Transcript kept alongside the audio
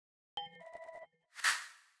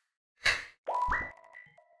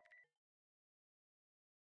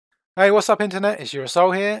Hey, what's up, Internet? It's Ura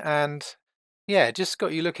Soul here, and yeah, just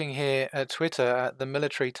got you looking here at Twitter at the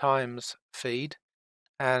Military Times feed,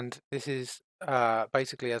 and this is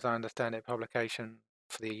basically, as I understand it, publication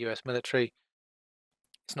for the US military.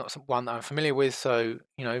 It's not one that I'm familiar with, so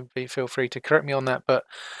feel free to correct me on that, but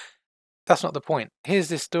that's not the point. Here's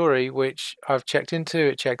this story which I've checked into.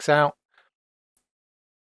 It checks out.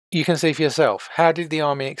 You can see for yourself. How did the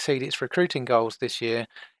army exceed its recruiting goals this year?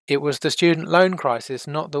 It was the student loan crisis,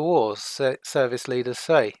 not the wars, service leaders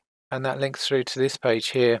say. And that links through to this page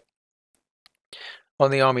here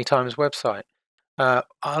on the Army Times website.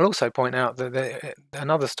 I'll also point out that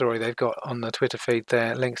another story they've got on the Twitter feed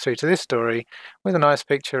there links through to this story with a nice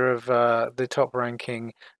picture of the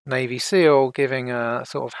top-ranking Navy SEAL giving a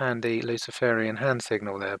sort of handy Luciferian hand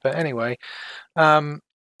signal there. But anyway, so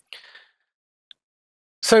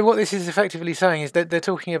what this is effectively saying is that they're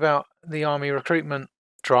talking about the army recruitment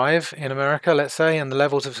drive in America, let's say, and the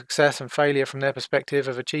levels of success and failure from their perspective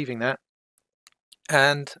of achieving that.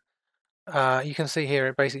 And you can see here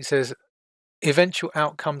it basically says eventual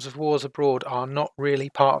outcomes of wars abroad are not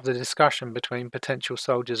really part of the discussion between potential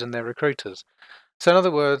soldiers and their recruiters. So in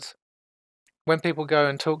other words, when people go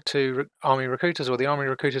and talk to army recruiters, or the army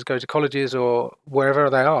recruiters go to colleges or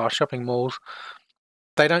wherever they are, shopping malls,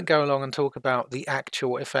 they don't go along and talk about the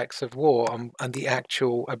actual effects of war and the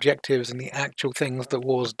actual objectives and the actual things that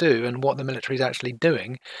wars do and what the military is actually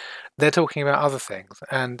doing. They're talking about other things.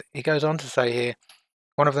 And he goes on to say here,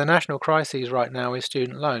 one of the national crises right now is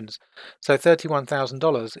student loans. So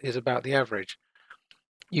 $31,000 is about the average.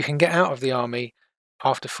 You can get out of the army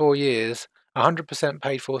after 4 years, 100%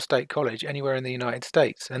 paid for state college anywhere in the United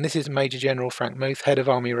States. And this is Major General Frank Muth, head of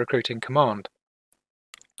Army Recruiting Command.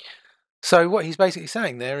 So what he's basically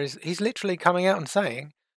saying there is he's literally coming out and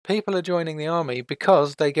saying people are joining the army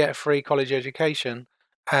because they get a free college education,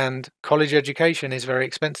 and college education is very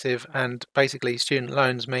expensive, and basically student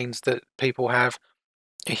loans means that people have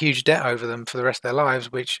a huge debt over them for the rest of their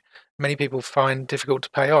lives, which many people find difficult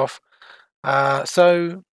to pay off.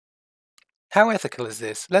 So how ethical is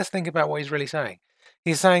this? Let's think about what he's really saying.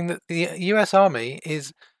 He's saying that the US Army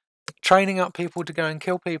is training up people to go and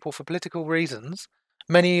kill people for political reasons,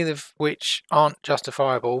 many of which aren't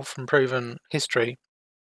justifiable from proven history.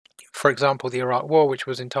 For example, the Iraq War, which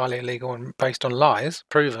was entirely illegal and based on lies,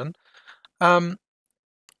 proven. Um,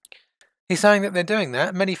 he's saying that they're doing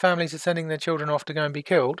that. Many families are sending their children off to go and be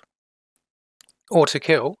killed, or to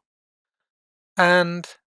kill, and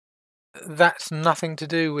that's nothing to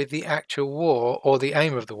do with the actual war or the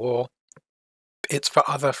aim of the war. It's for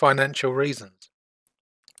other financial reasons.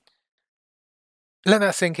 Let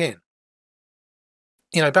that sink in.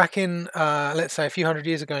 Back in, let's say, a few hundred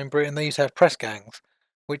years ago in Britain, they used to have press gangs,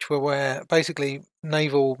 which were where basically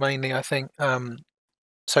naval, mainly, I think,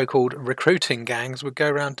 so-called recruiting gangs would go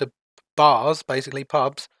around to bars, basically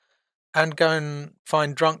pubs, and go and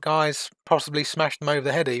find drunk guys, possibly smash them over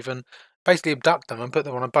the head even, basically abduct them and put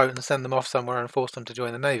them on a boat and send them off somewhere and force them to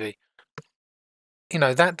join the Navy.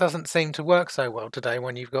 That doesn't seem to work so well today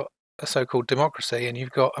when you've got a so-called democracy and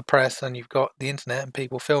you've got a press and you've got the internet and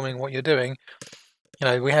people filming what you're doing.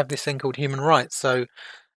 We have this thing called human rights. So,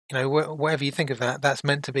 whatever you think of that, that's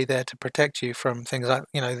meant to be there to protect you from things like,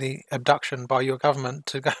 the abduction by your government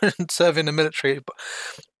to go and serve in the military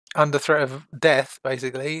under threat of death,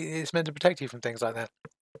 basically. It's meant to protect you from things like that.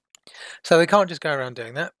 So they can't just go around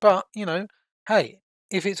doing that. But, hey,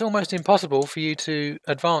 if it's almost impossible for you to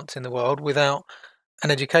advance in the world without an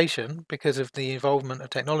education because of the involvement of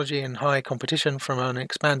technology and high competition from an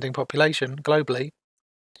expanding population globally,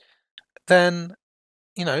 then,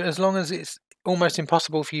 as long as it's almost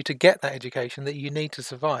impossible for you to get that education that you need to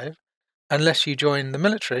survive, unless you join the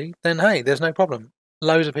military, then hey, there's no problem.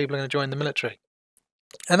 Loads of people are going to join the military.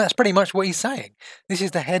 And that's pretty much what he's saying. This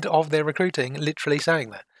is the head of their recruiting literally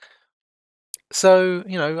saying that. So,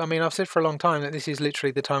 I've said for a long time that this is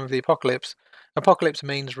literally the time of the apocalypse. Apocalypse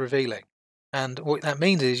means revealing. And what that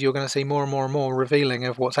means is you're going to see more and more and more revealing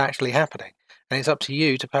of what's actually happening. And it's up to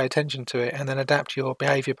you to pay attention to it and then adapt your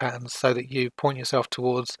behavior patterns so that you point yourself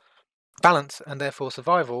towards balance and therefore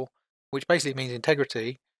survival, which basically means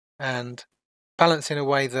integrity, and balance in a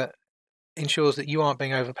way that ensures that you aren't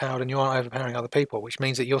being overpowered and you aren't overpowering other people, which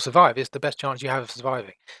means that you'll survive. It's the best chance you have of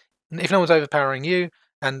surviving. And if no one's overpowering you,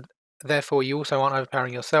 and therefore you also aren't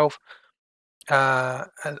overpowering yourself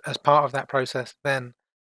as part of that process, then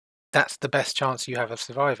that's the best chance you have of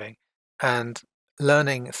surviving. And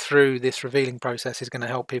learning through this revealing process is going to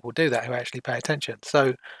help people do that who actually pay attention.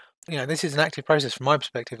 So, this is an active process from my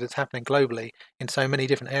perspective that's happening globally in so many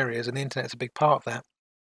different areas, and the internet's a big part of that.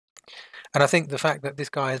 And I think the fact that this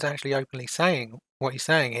guy is actually openly saying what he's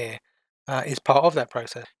saying here is part of that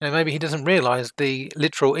process. Maybe he doesn't realise the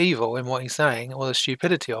literal evil in what he's saying or the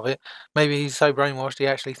stupidity of it. Maybe he's so brainwashed he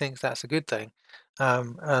actually thinks that's a good thing,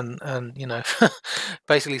 and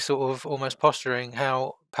basically sort of almost posturing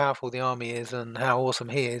how powerful the army is and how awesome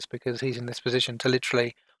he is because he's in this position to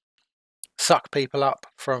literally suck people up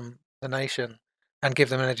from the nation and give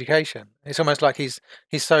them an education. It's almost like he's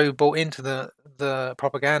so bought into the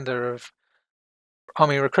propaganda of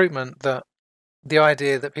army recruitment that the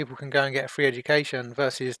idea that people can go and get a free education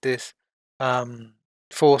versus this um,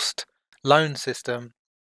 forced loan system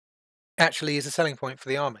actually is a selling point for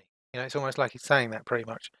the army. It's almost like he's saying that pretty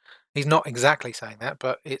much. He's not exactly saying that,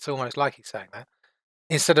 but it's almost like he's saying that.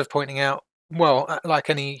 Instead of pointing out, well, like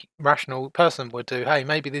any rational person would do, hey,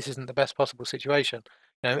 maybe this isn't the best possible situation.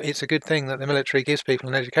 It's a good thing that the military gives people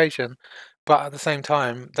an education, but at the same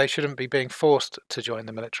time, they shouldn't be being forced to join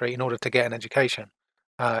the military in order to get an education.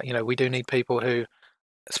 We do need people who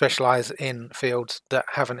specialize in fields that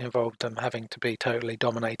haven't involved them having to be totally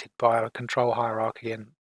dominated by a control hierarchy and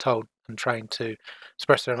told and trained to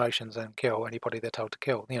express their emotions and kill anybody they're told to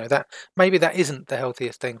kill. That maybe that isn't the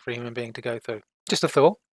healthiest thing for a human being to go through. Just a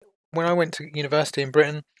thought. When I went to university in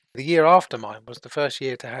Britain, the year after mine was the first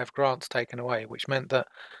year to have grants taken away, which meant that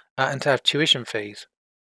and to have tuition fees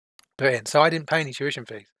put in. So I didn't pay any tuition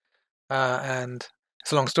fees, and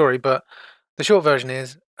it's a long story, but the short version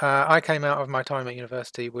is I came out of my time at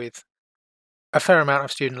university with a fair amount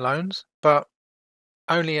of student loans, but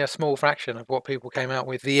only a small fraction of what people came out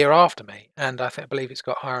with the year after me. And I believe it's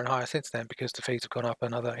got higher and higher since then because the fees have gone up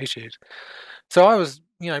and other issues. So I was,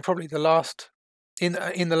 probably the last in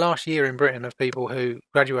the last year in Britain of people who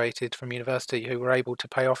graduated from university who were able to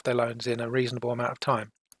pay off their loans in a reasonable amount of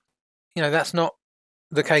time. That's not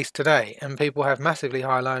the case today, and people have massively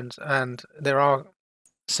high loans, and there are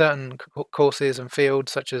certain courses and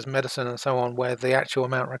fields such as medicine and so on where the actual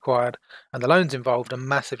amount required and the loans involved are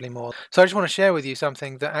massively more. So I just want to share with you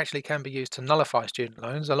something that actually can be used to nullify student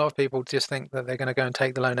loans. A lot of people just think that they're going to go and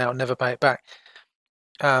take the loan out and never pay it back.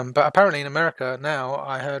 But apparently in America now,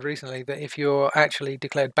 I heard recently that if you're actually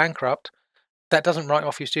declared bankrupt, that doesn't write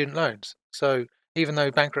off your student loans. So even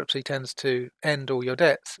though bankruptcy tends to end all your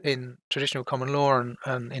debts in traditional common law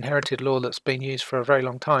and inherited law that's been used for a very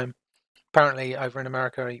long time, apparently over in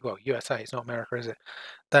America, well, USA, it's not America, is it?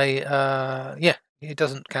 It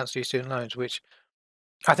doesn't cancel your student loans, which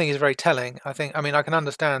I think is very telling. I can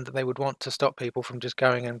understand that they would want to stop people from just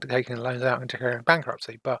going and taking the loans out and declaring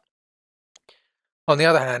bankruptcy, but on the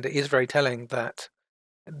other hand, it is very telling that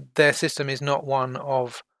their system is not one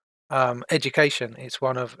of education. It's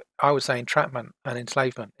one of, I would say, entrapment and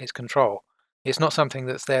enslavement. It's control. It's not something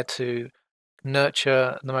that's there to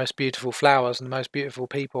nurture the most beautiful flowers and the most beautiful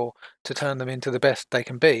people to turn them into the best they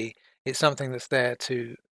can be. It's something that's there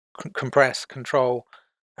to compress, control,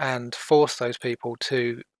 and force those people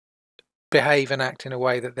to behave and act in a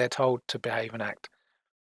way that they're told to behave and act.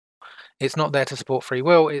 It's not there to support free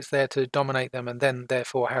will, it's there to dominate them and then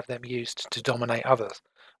therefore have them used to dominate others,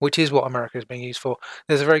 which is what America is being used for.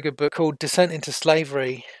 There's a very good book called Descent into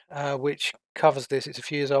Slavery, which covers this. It's a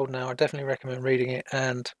few years old now. I definitely recommend reading it,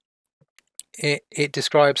 and it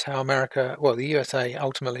describes how America, well, the USA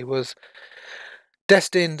ultimately was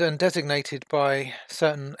destined and designated by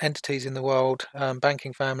certain entities in the world,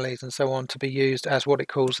 banking families and so on, to be used as what it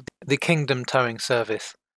calls the kingdom towing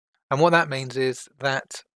service. And what that means is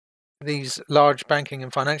that these large banking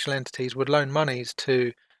and financial entities would loan monies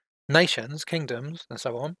to nations, kingdoms, and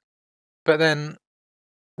so on. But then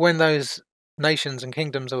when those nations and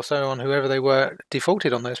kingdoms or so on, whoever they were,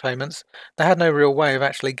 defaulted on those payments, they had no real way of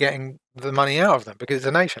actually getting the money out of them because it's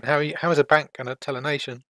a nation. How is a bank going to tell a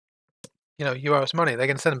nation, you owe us money? They're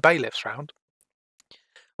going to send bailiffs round.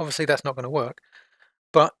 Obviously, that's not going to work.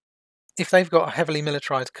 But if they've got a heavily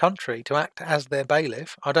militarized country to act as their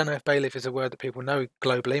bailiff, I don't know if bailiff is a word that people know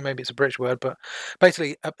globally, maybe it's a British word, but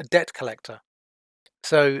basically a debt collector.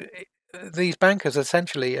 So these bankers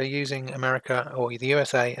essentially are using America or the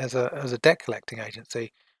USA as a debt collecting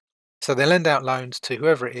agency. So they lend out loans to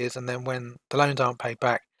whoever it is, and then when the loans aren't paid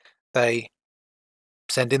back, they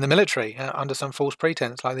send in the military under some false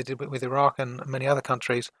pretense, like they did with Iraq and many other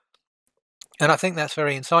countries. And I think that's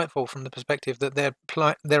very insightful from the perspective that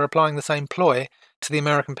they're applying the same ploy to the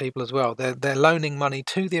American people as well. They're loaning money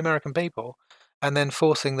to the American people and then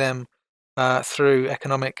forcing them through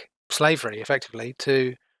economic slavery, effectively,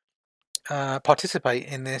 to participate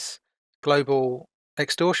in this global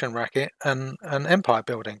extortion racket and an empire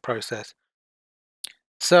building process.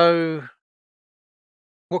 So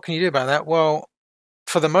what can you do about that? Well,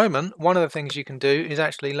 for the moment, one of the things you can do is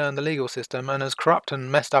actually learn the legal system. And as corrupt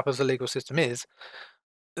and messed up as the legal system is,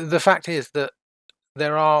 the fact is that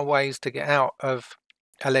there are ways to get out of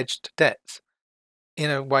alleged debts in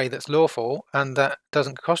a way that's lawful and that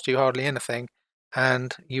doesn't cost you hardly anything,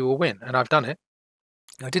 and you will win. And I've done it.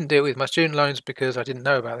 I didn't do it with my student loans because I didn't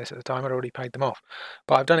know about this at the time. I'd already paid them off.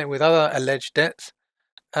 But I've done it with other alleged debts.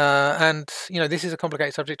 And this is a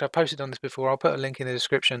complicated subject. I've posted on this before. I'll put a link in the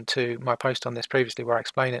description to my post on this previously where I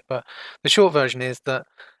explain it. But the short version is that,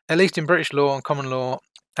 at least in British law and common law,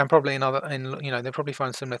 and probably they'll probably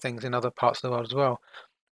find similar things in other parts of the world as well.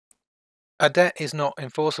 A debt is not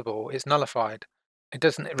enforceable. It's nullified. It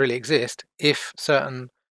doesn't really exist if certain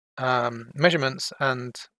measurements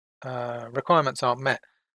and requirements aren't met.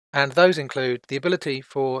 And those include the ability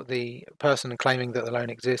for the person claiming that the loan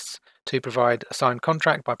exists to provide a signed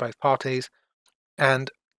contract by both parties,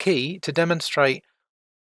 and key, to demonstrate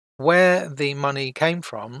where the money came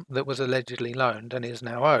from that was allegedly loaned and is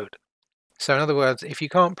now owed. So in other words, if you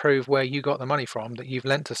can't prove where you got the money from that you've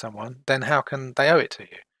lent to someone, then how can they owe it to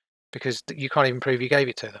you? Because you can't even prove you gave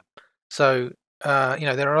it to them. So,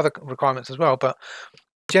 there are other requirements as well, but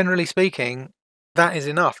generally speaking, that is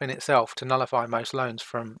enough in itself to nullify most loans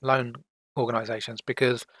from loan organizations,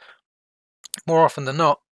 because more often than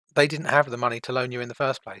not, they didn't have the money to loan you in the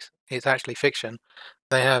first place. It's actually fiction.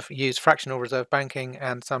 They have used fractional reserve banking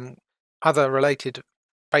and some other related,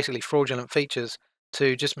 basically fraudulent features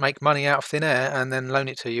to just make money out of thin air and then loan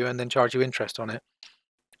it to you and then charge you interest on it.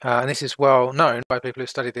 And this is well known by people who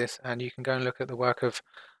study this, and you can go and look at the work of,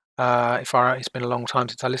 it's been a long time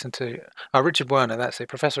since I listened to Richard Werner, that's it,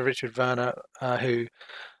 Professor Richard Werner, who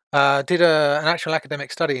did an actual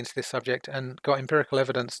academic study into this subject and got empirical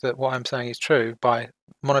evidence that what I'm saying is true by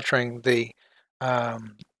monitoring the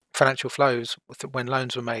financial flows when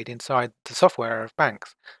loans were made inside the software of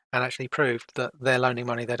banks, and actually proved that they're loaning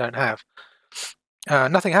money they don't have.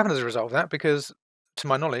 Nothing happened as a result of that, because, to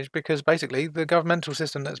my knowledge, because basically the governmental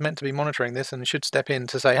system that's meant to be monitoring this and should step in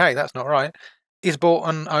to say, hey, that's not right, is bought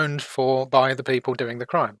and owned for by the people doing the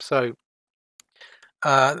crime. So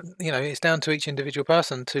it's down to each individual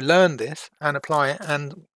person to learn this and apply it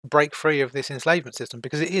and break free of this enslavement system,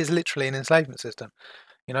 because it is literally an enslavement system.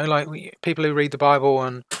 People who read the Bible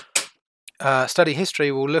and study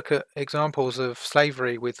history will look at examples of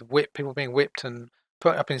slavery with people being whipped and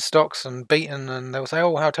put up in stocks and beaten, and they'll say,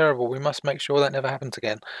 "Oh, how terrible! We must make sure that never happens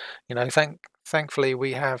again." Thankfully,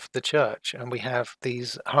 we have the church and we have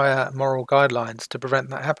these higher moral guidelines to prevent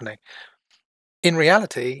that happening. In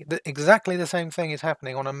reality, exactly the same thing is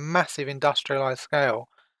happening on a massive industrialized scale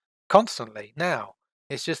constantly now.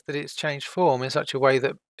 It's just that it's changed form in such a way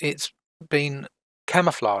that it's been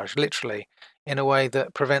camouflaged, literally, in a way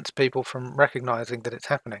that prevents people from recognizing that it's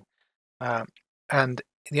happening. And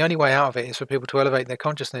the only way out of it is for people to elevate their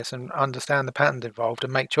consciousness and understand the patterns involved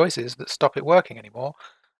and make choices that stop it working anymore,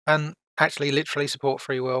 and actually literally support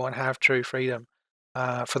free will and have true freedom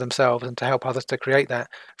for themselves, and to help others to create that.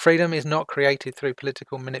 Freedom is not created through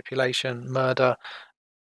political manipulation, murder,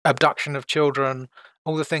 abduction of children,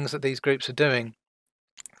 all the things that these groups are doing.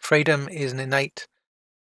 Freedom is an innate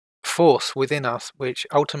force within us which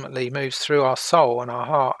ultimately moves through our soul and our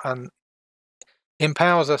heart and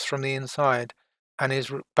empowers us from the inside, and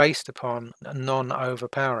is based upon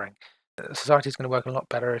non-overpowering. Society is going to work a lot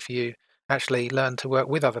better if you actually learn to work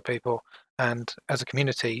with other people and, as a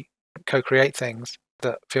community, co-create things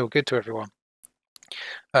that feel good to everyone.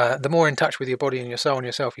 The more in touch with your body and your soul and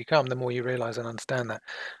yourself you come, the more you realize and understand that.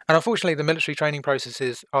 And unfortunately, the military training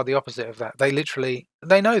processes are the opposite of that.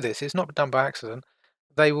 They know this. It's not done by accident.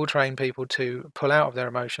 They will train people to pull out of their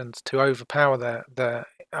emotions, to overpower their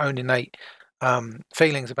own innate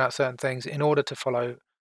feelings about certain things in order to follow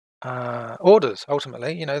orders.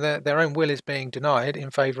 Ultimately, their own will is being denied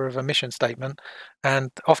in favor of a mission statement,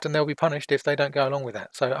 and often they'll be punished if they don't go along with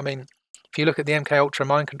that. So, I mean, if you look at the MK Ultra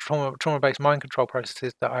trauma-based mind control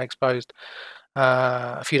processes that I exposed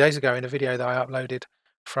a few days ago in a video that I uploaded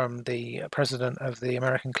from the president of the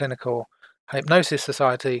American Clinical Hypnosis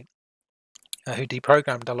Society, who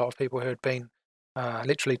deprogrammed a lot of people who had been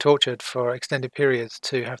literally tortured for extended periods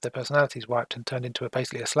to have their personalities wiped and turned into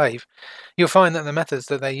basically a slave, you'll find that the methods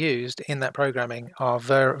that they used in that programming are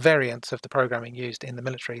variants of the programming used in the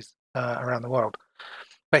militaries around the world,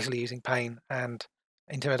 basically using pain and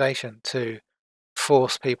intimidation to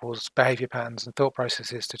force people's behavior patterns and thought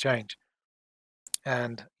processes to change.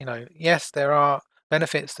 And, yes, there are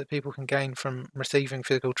benefits that people can gain from receiving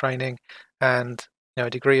physical training and, a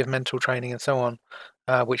degree of mental training and so on,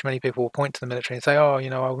 which many people will point to the military and say, oh,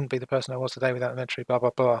 I wouldn't be the person I was today without the military, blah, blah,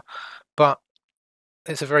 blah. But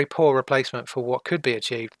it's a very poor replacement for what could be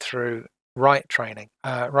achieved through right training,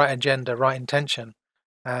 right agenda, right intention.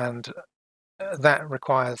 And that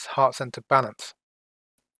requires heart-centered balance.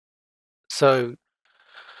 So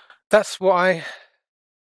that's what I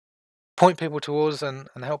point people towards and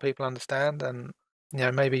help people understand. And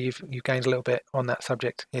maybe you've gained a little bit on that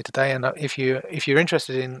subject here today. And if you're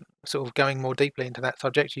interested in sort of going more deeply into that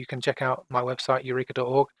subject, you can check out my website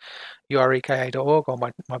eureka.org, ureka.org, or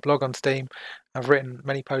my blog on Steam. I've written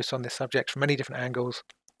many posts on this subject from many different angles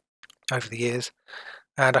over the years.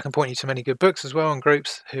 And I can point you to many good books as well, and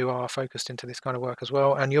groups who are focused into this kind of work as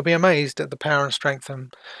well. And you'll be amazed at the power and strength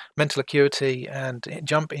and mental acuity and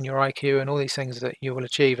jump in your IQ and all these things that you will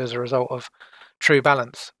achieve as a result of true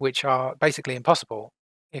balance, which are basically impossible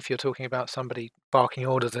if you're talking about somebody barking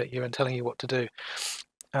orders at you and telling you what to do.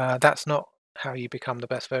 That's not how you become the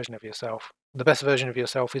best version of yourself. The best version of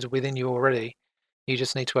yourself is within you already. You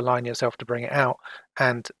just need to align yourself to bring it out.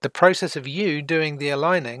 And the process of you doing the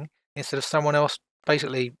aligning instead of someone else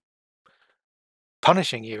basically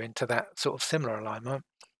punishing you into that sort of similar alignment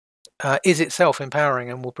is itself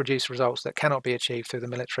empowering and will produce results that cannot be achieved through the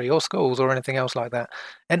military or schools or anything else like that.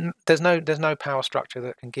 And there's no power structure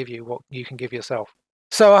that can give you what you can give yourself.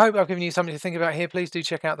 So I hope I've given you something to think about here. Please do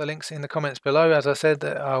check out the links in the comments below. As I said,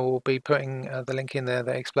 that I will be putting the link in there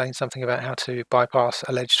that explains something about how to bypass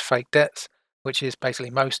alleged fake debts, which is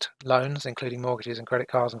basically most loans, including mortgages and credit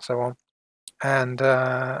cards and so on. And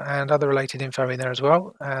other related info in there as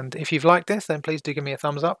well. And if you've liked this, then please do give me a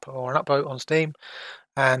thumbs up or an upvote on Steam,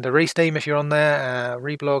 and a re-Steam if you're on there,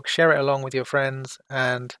 reblog, share it along with your friends.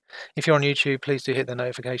 And if you're on YouTube, please do hit the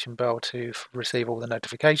notification bell to receive all the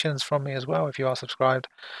notifications from me as well if you are subscribed.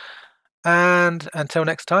 And until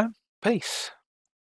next time, peace.